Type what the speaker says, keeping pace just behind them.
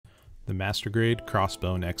The Master Grade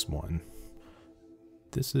Crossbone X1.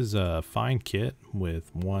 This is a fine kit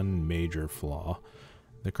with one major flaw.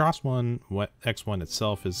 The Crossbone X1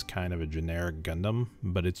 itself is kind of a generic Gundam,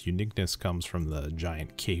 but its uniqueness comes from the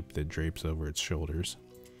giant cape that drapes over its shoulders.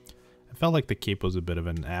 I felt like the cape was a bit of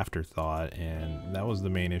an afterthought, and that was the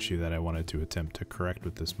main issue that I wanted to attempt to correct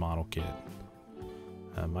with this model kit.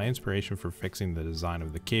 My inspiration for fixing the design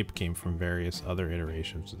of the cape came from various other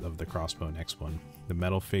iterations of the Crossbone X1. The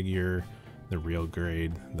metal figure, the real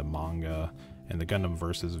grade, the manga, and the Gundam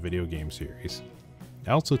Versus video game series.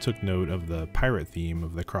 I also took note of the pirate theme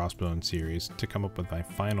of the Crossbone series to come up with my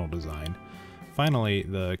final design. Finally,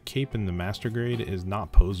 the cape in the Master Grade is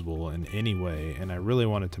not posable in any way, and I really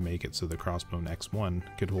wanted to make it so the Crossbone X1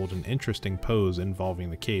 could hold an interesting pose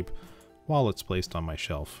involving the cape while it's placed on my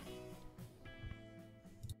shelf.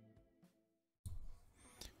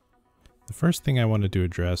 The first thing I wanted to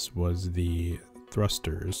address was the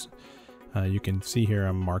thrusters. You can see here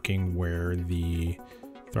I'm marking where the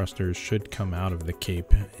thrusters should come out of the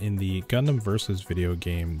cape. In the Gundam Versus video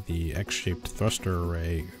game, the X-shaped thruster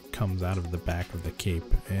array comes out of the back of the cape,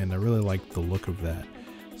 and I really like the look of that.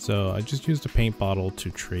 So I just used a paint bottle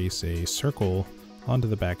to trace a circle onto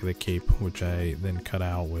the back of the cape, which I then cut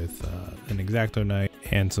out with an X-Acto knife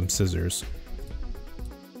and some scissors.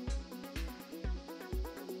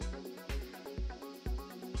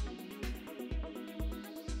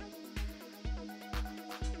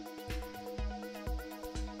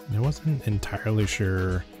 I wasn't entirely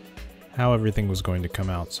sure how everything was going to come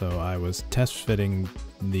out, so I was test fitting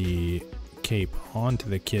the cape onto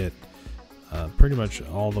the kit pretty much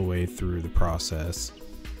all the way through the process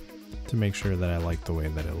to make sure that I liked the way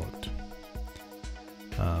that it looked.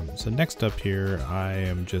 So next up here, I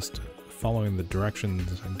am just following the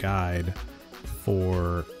directions guide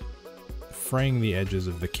for fraying the edges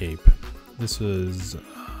of the cape. This is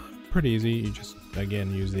pretty easy. You just,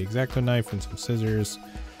 again, use the X-Acto knife and some scissors.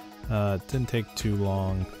 It didn't take too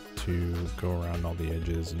long to go around all the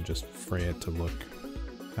edges and just fray it to look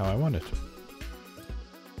how I want it.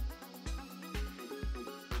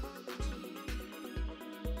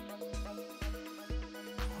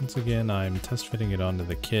 Once again, I'm test fitting it onto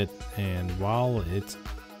the kit, and while it's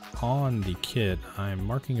on the kit, I'm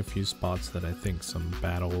marking a few spots that I think some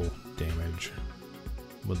battle damage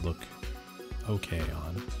would look okay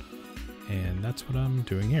on, and that's what I'm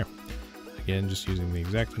doing here. Again, just using the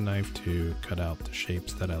X-Acto knife to cut out the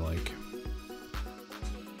shapes that I like.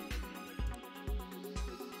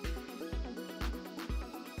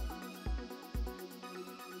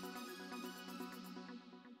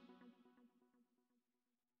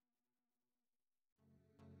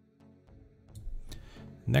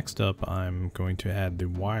 Next up, I'm going to add the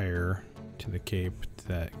wire to the cape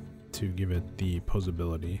to give it the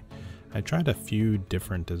posability. I tried a few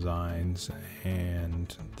different designs,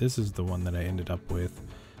 and this is the one that I ended up with,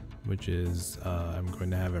 which is I'm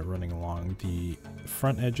going to have it running along the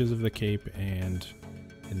front edges of the cape and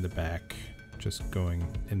in the back, just going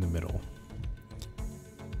in the middle.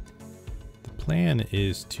 The plan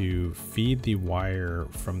is to feed the wire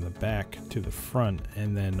from the back to the front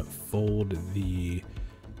and then fold the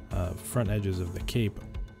front edges of the cape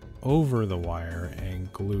over the wire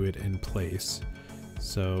and glue it in place.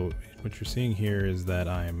 So what you're seeing here is that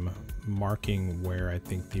I'm marking where I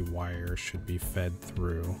think the wire should be fed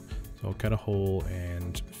through. So I'll cut a hole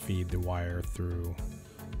and feed the wire through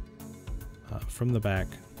from the back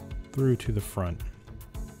through to the front.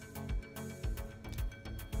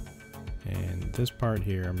 And this part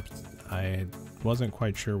here, I wasn't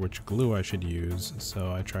quite sure which glue I should use,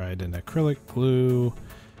 so I tried an acrylic glue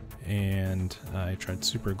and I tried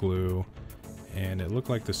super glue, and it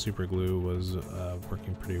looked like the super glue was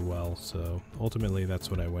working pretty well, so ultimately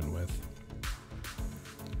that's what I went with.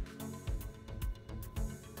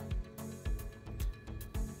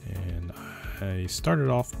 And I started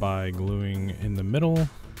off by gluing in the middle,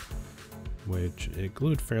 which it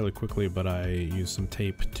glued fairly quickly, but I used some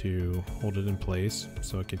tape to hold it in place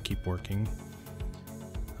so it could keep working.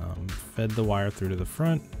 Fed the wire through to the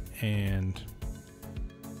front and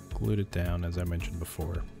glued it down as I mentioned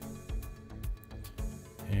before.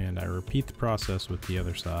 And I repeat the process with the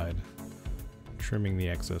other side, trimming the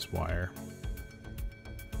excess wire.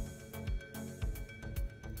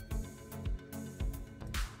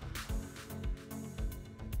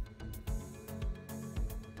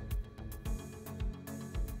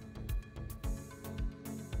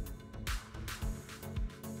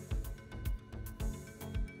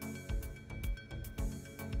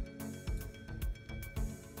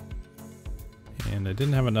 And I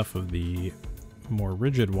didn't have enough of the more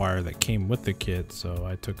rigid wire that came with the kit, so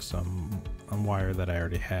I took some wire that I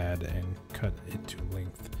already had and cut it to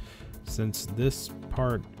length. Since the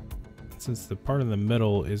part in the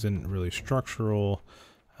middle isn't really structural,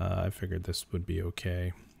 I figured this would be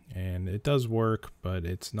okay. And it does work, but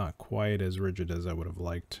it's not quite as rigid as I would have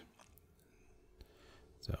liked.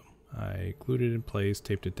 So I glued it in place,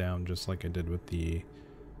 taped it down just like I did with the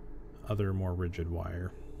other more rigid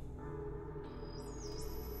wire.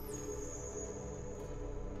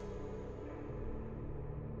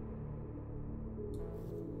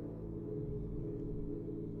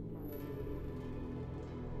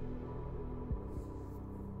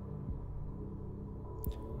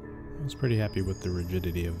 I was pretty happy with the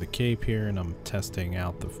rigidity of the cape here, and I'm testing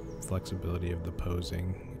out the flexibility of the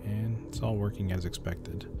posing, and it's all working as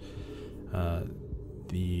expected.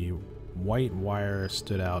 The white wire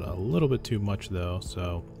stood out a little bit too much though,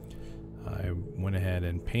 so I went ahead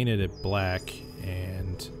and painted it black,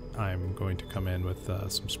 and I'm going to come in with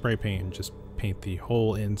some spray paint and just paint the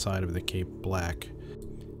whole inside of the cape black.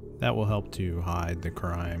 That will help to hide the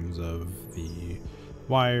crimes of the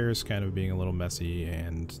wires kind of being a little messy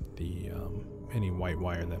and the any white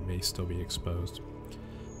wire that may still be exposed.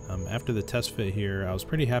 After the test fit here, I was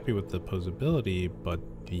pretty happy with the posability, but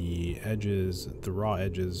the edges, the raw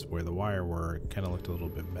edges where the wire were, kind of looked a little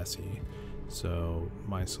bit messy. So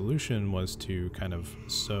my solution was to kind of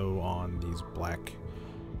sew on these black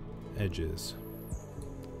edges.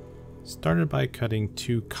 Started by cutting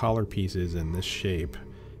 2 collar pieces in this shape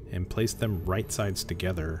and placed them right sides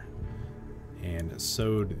together and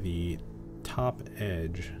sewed the top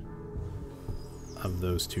edge of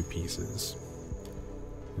those 2 pieces.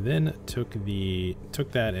 Then took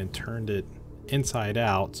that and turned it inside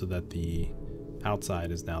out so that the outside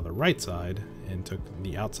is now the right side, and took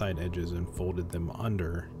the outside edges and folded them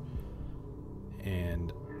under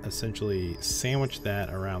and essentially sandwiched that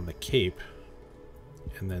around the cape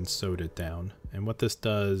and then sewed it down. And what this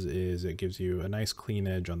does is it gives you a nice clean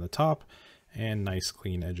edge on the top and nice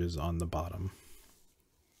clean edges on the bottom.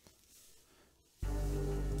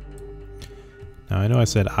 Now I know I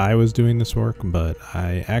said I was doing this work, but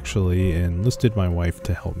I actually enlisted my wife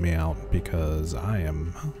to help me out because I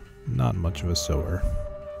am not much of a sewer.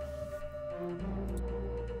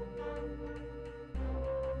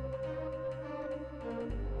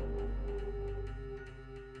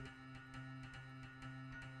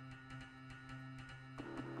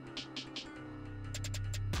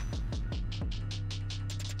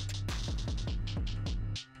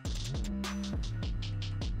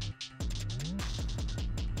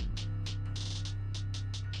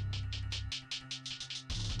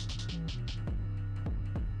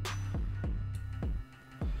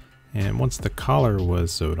 And once the collar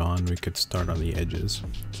was sewed on, we could start on the edges.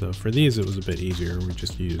 So for these it was a bit easier. We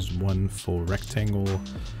just used one full rectangle,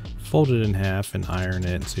 fold it in half and iron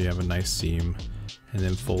it so you have a nice seam, and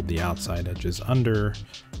then fold the outside edges under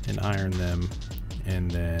and iron them, and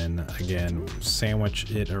then again sandwich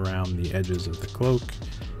it around the edges of the cloak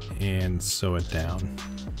and sew it down.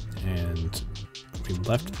 And we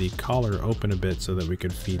left the collar open a bit so that we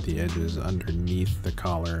could feed the edges underneath the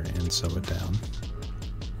collar and sew it down.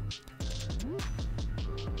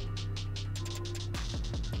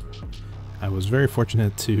 I was very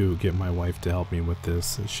fortunate to get my wife to help me with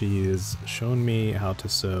this. She has shown me how to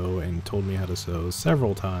sew and told me how to sew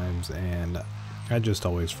several times, and I just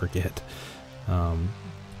always forget.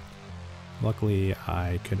 Luckily,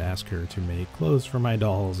 I could ask her to make clothes for my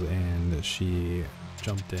dolls, and she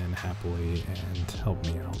jumped in happily and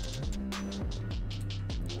helped me out.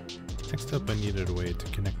 Next up, I needed a way to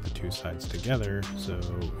connect the 2 sides together, so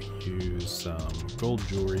we used some gold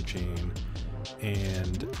jewelry chain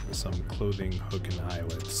and some clothing hook and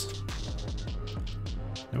eyelets.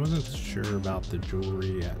 I wasn't sure about the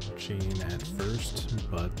jewelry chain at first,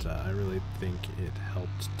 but I really think it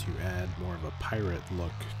helped to add more of a pirate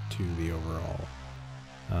look to the overall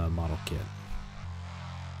model kit.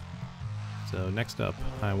 So next up,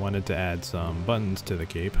 I wanted to add some buttons to the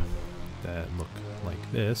cape that look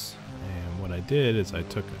like this, and what I did is I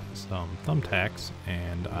took some thumbtacks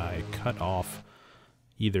and I cut off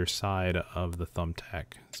either side of the thumbtack.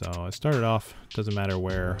 So I started off, doesn't matter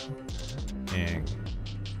where, and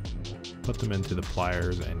put them into the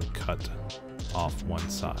pliers and cut off one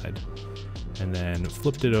side, and then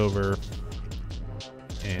flipped it over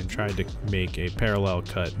and tried to make a parallel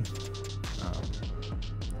cut,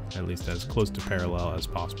 at least as close to parallel as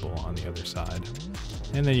possible on the other side.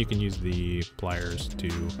 And then you can use the pliers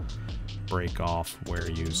to break off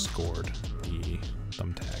where you scored the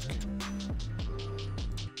thumbtack.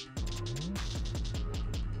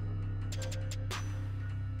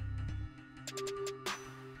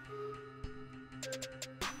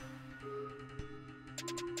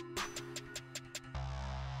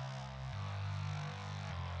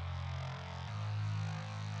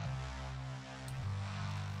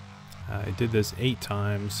 I did this 8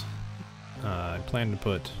 times. I planned to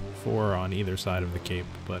put 4 on either side of the cape,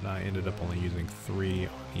 but I ended up only using 3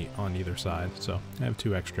 on either side, so I have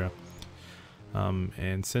 2 extra.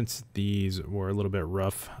 And since these were a little bit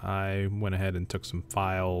rough, I went ahead and took some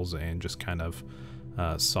files and just kind of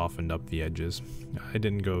softened up the edges. I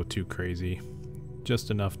didn't go too crazy, just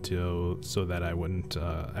enough so that I wouldn't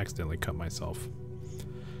accidentally cut myself.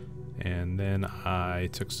 And then I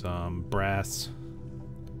took some brass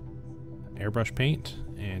airbrush paint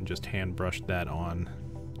and just hand brushed that on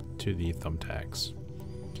to the thumbtacks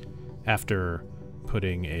after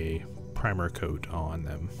putting a primer coat on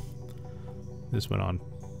them. This went on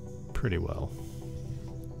pretty well.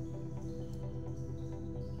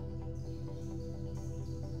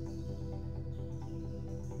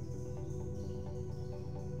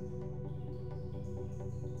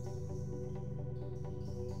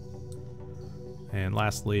 And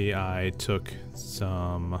lastly, I took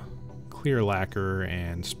some clear lacquer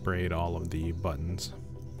and sprayed all of the buttons.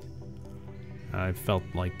 I felt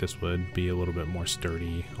like this would be a little bit more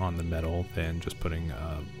sturdy on the metal than just putting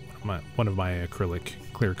one of my acrylic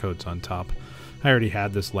clear coats on top. I already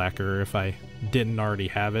had this lacquer. If I didn't already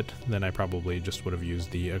have it, then I probably just would have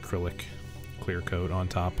used the acrylic clear coat on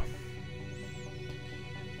top.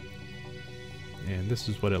 And this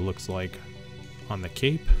is what it looks like on the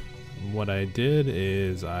cape. What I did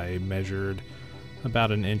is I measured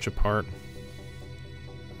about an inch apart.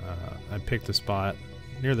 I picked a spot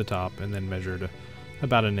near the top and then measured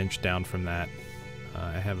about an inch down from that.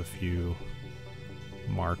 I have a few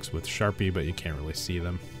marks with Sharpie, but you can't really see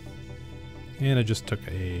them. And I just took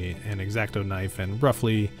an X-Acto knife and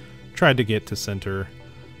roughly tried to get to center,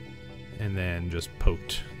 and then just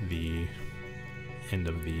poked the end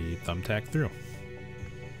of the thumbtack through.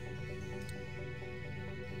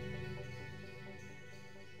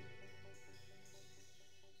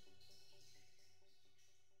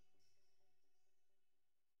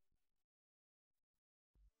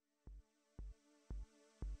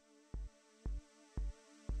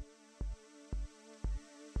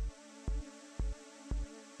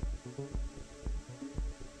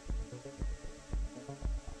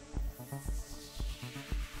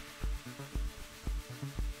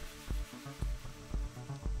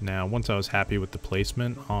 Now, once I was happy with the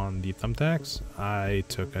placement on the thumbtacks, I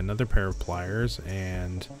took another pair of pliers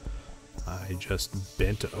and I just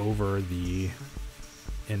bent over the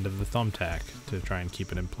end of the thumbtack to try and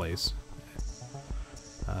keep it in place.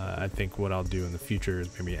 I think what I'll do in the future is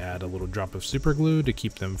maybe add a little drop of super glue to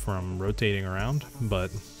keep them from rotating around, but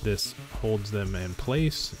this holds them in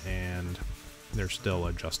place and they're still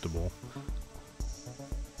adjustable.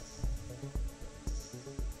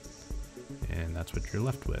 And that's what you're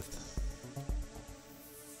left with.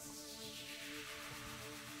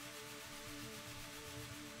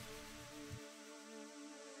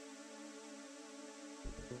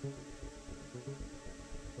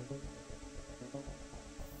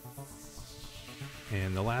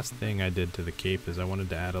 And the last thing I did to the cape is I wanted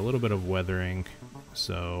to add a little bit of weathering,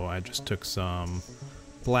 so I just took some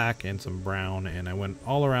black and some brown and I went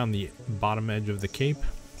all around the bottom edge of the cape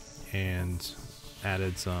and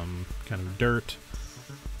added some kind of dirt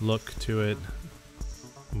look to it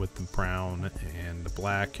with the brown and the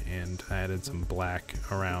black, and I added some black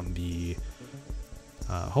around the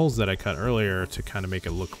holes that I cut earlier to kind of make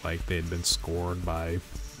it look like they'd been scored by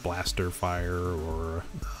blaster fire or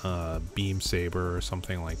beam saber or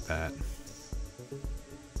something like that.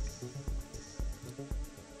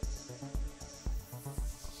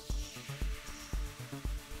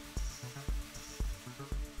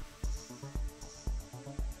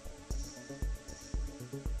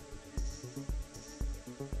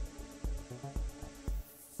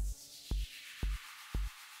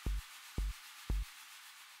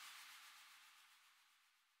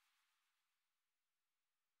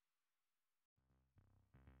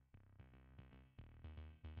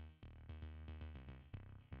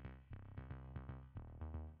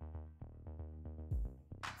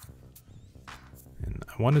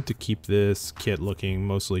 I wanted to keep this kit looking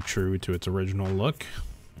mostly true to its original look,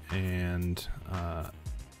 and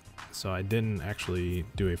so I didn't actually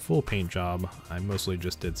do a full paint job. I mostly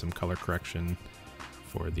just did some color correction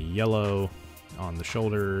for the yellow on the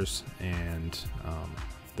shoulders and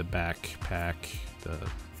the backpack,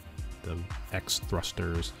 the X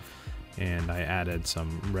thrusters, and I added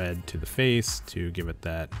some red to the face to give it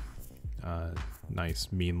that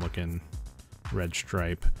nice mean looking red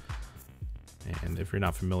stripe. And if you're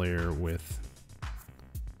not familiar with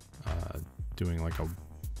doing like a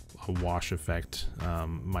wash effect,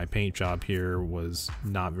 my paint job here was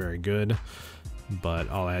not very good. but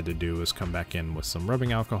all I had to do was come back in with some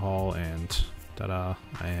rubbing alcohol and ta-da,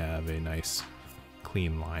 I have a nice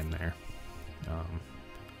clean line there.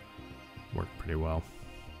 Worked pretty well.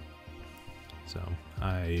 So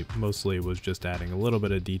I mostly was just adding a little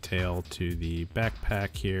bit of detail to the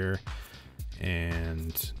backpack here,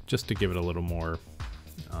 and just to give it a little more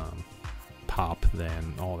pop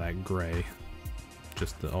than all that gray,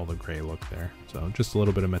 just all the gray look there. So just a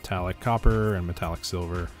little bit of metallic copper and metallic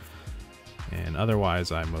silver, and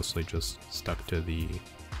otherwise I mostly just stuck to the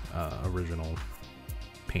original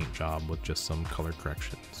paint job with just some color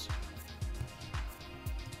corrections.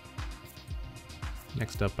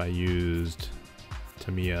 Next up, I used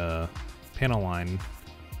Tamiya panel line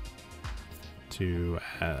to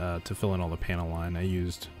fill in all the panel line. I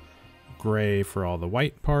used gray for all the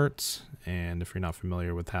white parts, and if you're not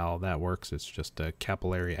familiar with how that works, it's just a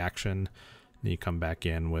capillary action. Then you come back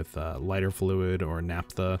in with lighter fluid or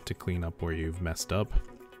naphtha to clean up where you've messed up.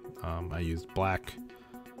 I used black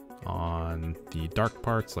on the dark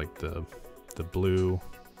parts like the blue,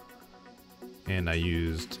 and I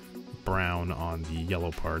used brown on the yellow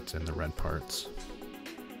parts and the red parts.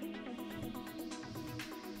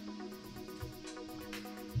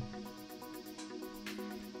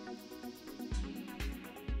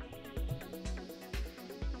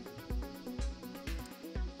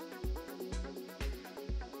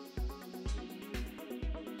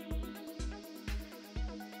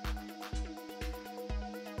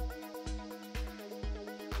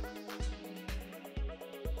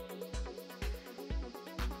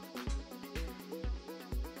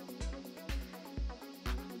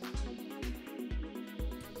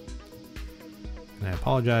 And I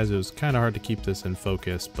apologize, it was kind of hard to keep this in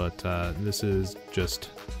focus, but this is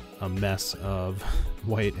just a mess of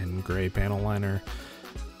white and gray panel liner.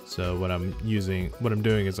 So what I'm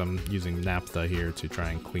doing is I'm using naphtha here to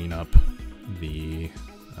try and clean up the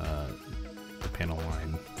panel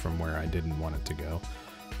line from where I didn't want it to go,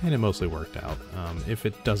 and it mostly worked out. If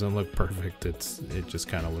it doesn't look perfect, it just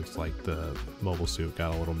kind of looks like the mobile suit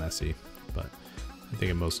got a little messy, but I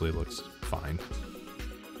think it mostly looks fine.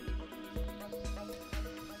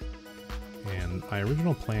 And my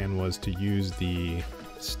original plan was to use the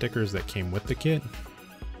stickers that came with the kit.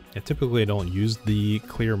 I typically don't use the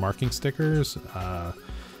clear marking stickers. I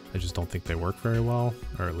just don't think they work very well,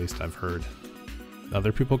 or at least I've heard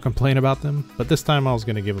other people complain about them. But this time I was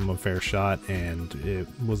going to give them a fair shot, and it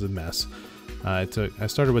was a mess. I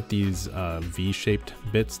started with these V-shaped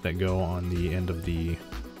bits that go on the end of the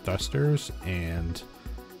thrusters, and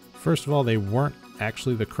first of all, they weren't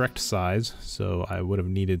actually the correct size, so I would have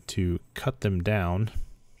needed to cut them down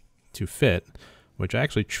to fit, which I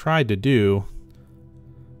actually tried to do,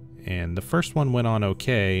 and the first one went on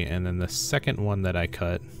okay, and then the second one that I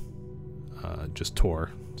cut just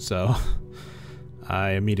tore. So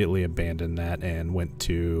I immediately abandoned that and went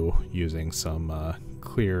to using some red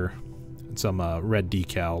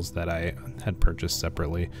decals that I had purchased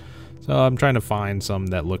separately. So I'm trying to find some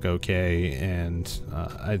that look okay, and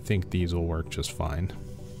I think these will work just fine.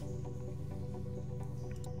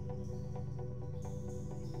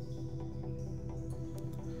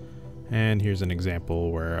 And here's an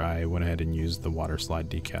example where I went ahead and used the water slide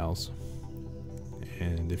decals.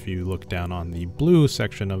 And if you look down on the blue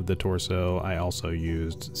section of the torso, I also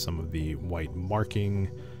used some of the white marking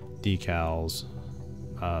decals,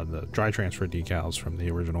 the dry transfer decals from the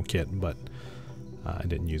original kit, but I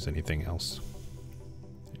didn't use anything else.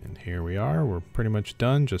 And here we are, we're pretty much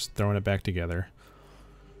done, just throwing it back together.